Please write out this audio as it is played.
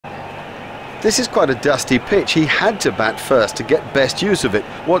This is quite a dusty pitch. He had to bat first to get best use of it.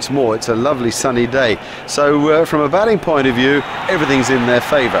 What's more, it's a lovely sunny day. So from a batting point of view, everything's in their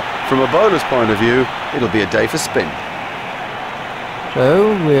favour. From a bowler's point of view, it'll be a day for spin.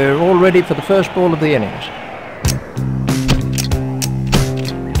 So we're all ready for the first ball of the innings.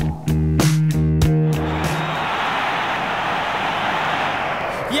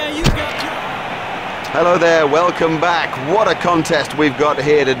 Hello there, welcome back. What a contest we've got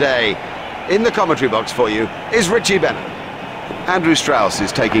here today. In the commentary box for you is Richie Bennett. Andrew Strauss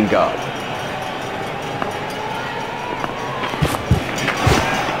is taking guard.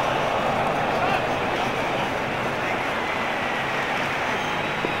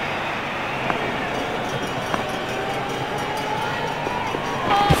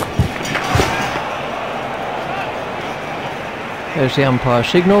 There's the umpire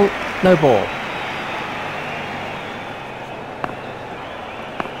signal, no ball.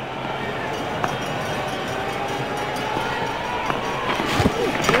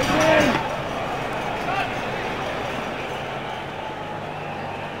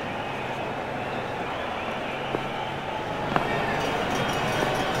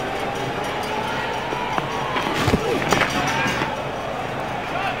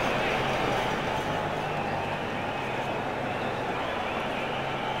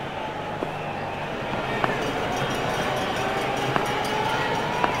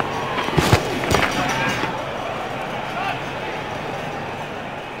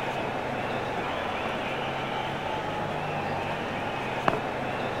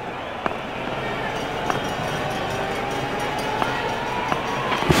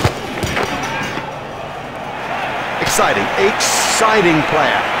 Exciting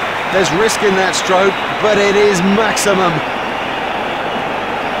player. There's risk in that stroke, but it is maximum.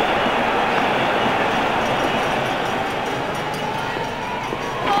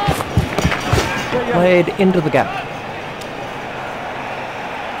 Played into the gap.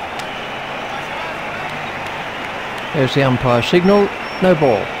 There's the umpire signal, no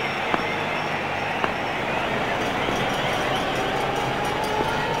ball.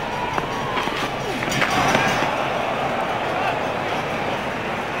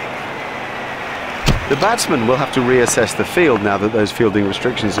 The batsman will have to reassess the field now that those fielding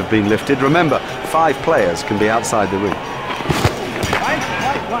restrictions have been lifted. Remember, 5 players can be outside the ring.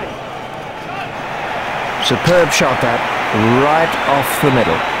 Superb shot that, right off the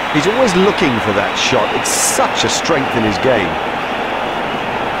middle. He's always looking for that shot. It's such a strength in his game.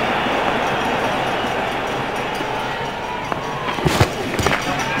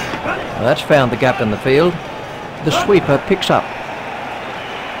 Well, that's found the gap in the field. The sweeper picks up.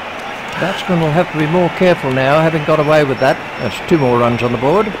 Batsman will have to be more careful now, having got away with that. That's 2 more runs on the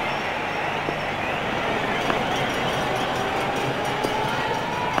board.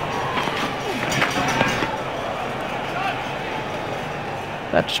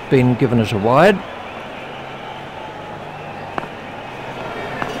 That's been given as a wide.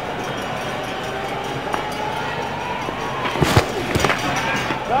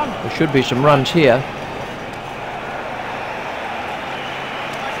 There should be some runs here.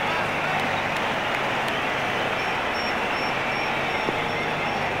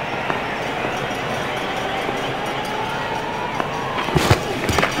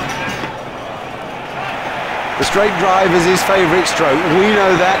 The straight drive is his favourite stroke. We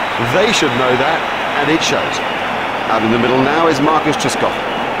know that, they should know that, and it shows. Out in the middle now is Marcus Trescott.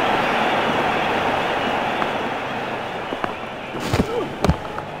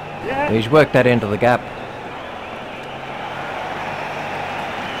 He's worked that into the gap.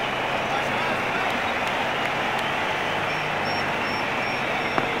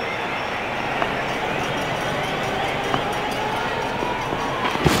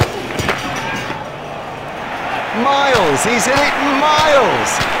 Miles, he's hit it miles.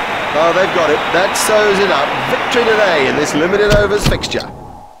 Oh, they've got it. That sews it up. Victory today in this limited overs fixture.